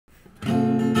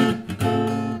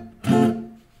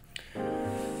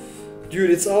Dude,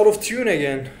 it's out of tune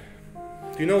again.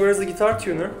 Do you know where's the guitar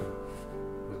tuner?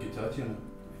 What guitar tuner?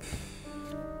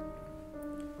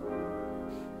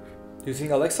 Do you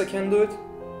think Alexa can do it?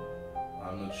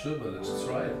 I'm not sure, but let's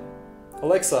try it.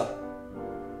 Alexa,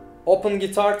 open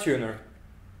guitar tuner.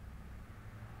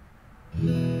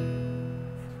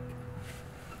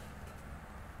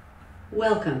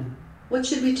 Welcome. What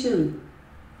should we tune?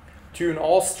 Tune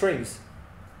all strings.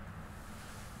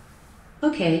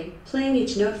 Okay, playing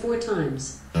each note 4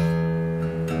 times.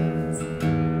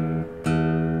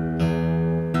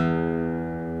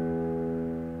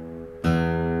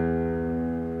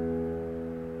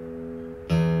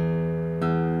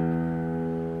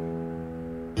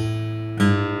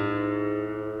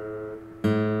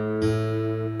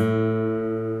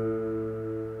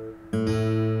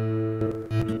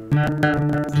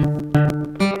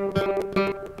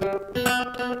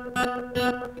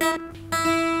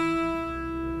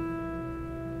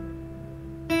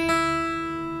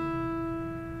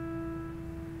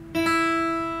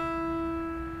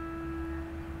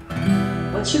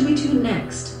 What should we tune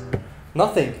next?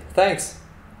 Nothing, thanks.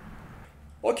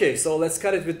 Okay, so let's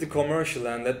cut it with the commercial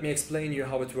and let me explain you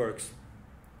how it works.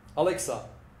 Alexa,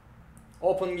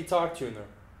 open guitar tuner.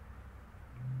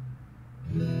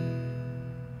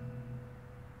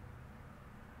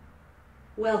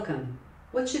 Welcome.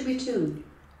 What should we tune?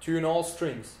 Tune all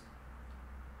strings.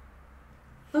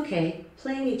 Okay,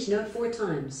 playing each note 4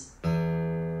 times.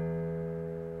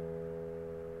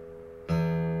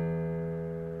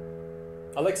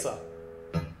 Alexa,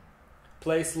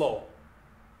 play slow.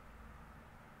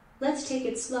 Let's take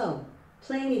it slow,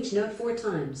 playing each note 4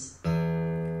 times.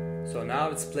 So now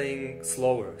it's playing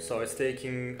slower, so it's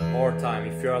taking more time.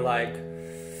 If you're like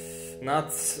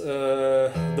not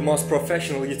the most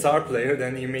professional guitar player,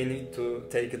 then you may need to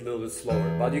take it a little bit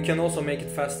slower. But you can also make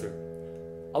it faster.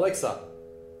 Alexa,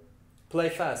 play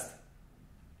fast.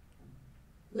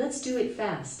 Let's do it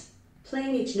fast,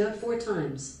 playing each note 4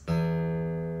 times.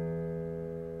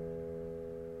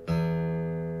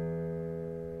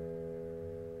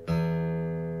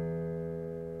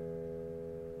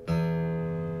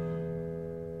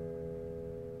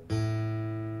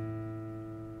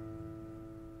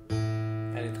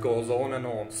 And it goes on and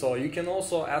on. So you can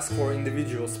also ask for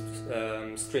individual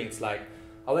strings like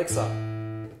Alexa,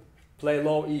 play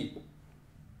low E.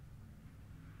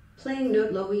 Playing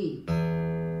note low E.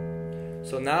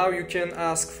 So now you can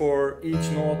ask for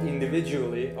each note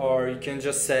individually, or you can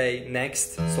just say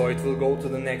next, so it will go to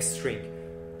the next string.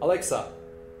 Alexa,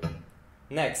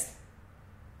 next.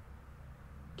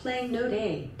 Playing note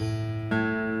A.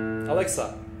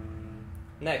 Alexa,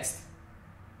 next.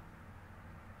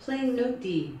 Playing note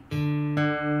D.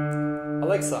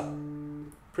 Alexa,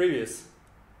 previous.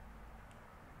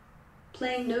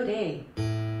 Playing note A.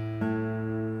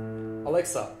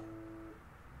 Alexa,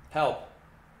 help.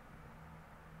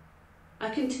 I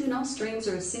can tune all strings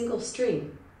or a single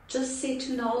string. Just say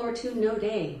tune all or tune note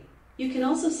A. You can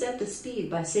also set the speed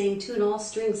by saying tune all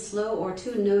strings slow or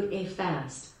tune note A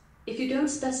fast. If you don't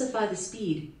specify the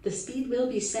speed will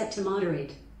be set to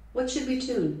moderate. What should we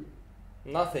tune?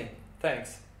 Nothing,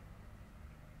 thanks.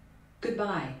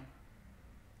 Goodbye.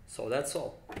 So that's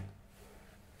all.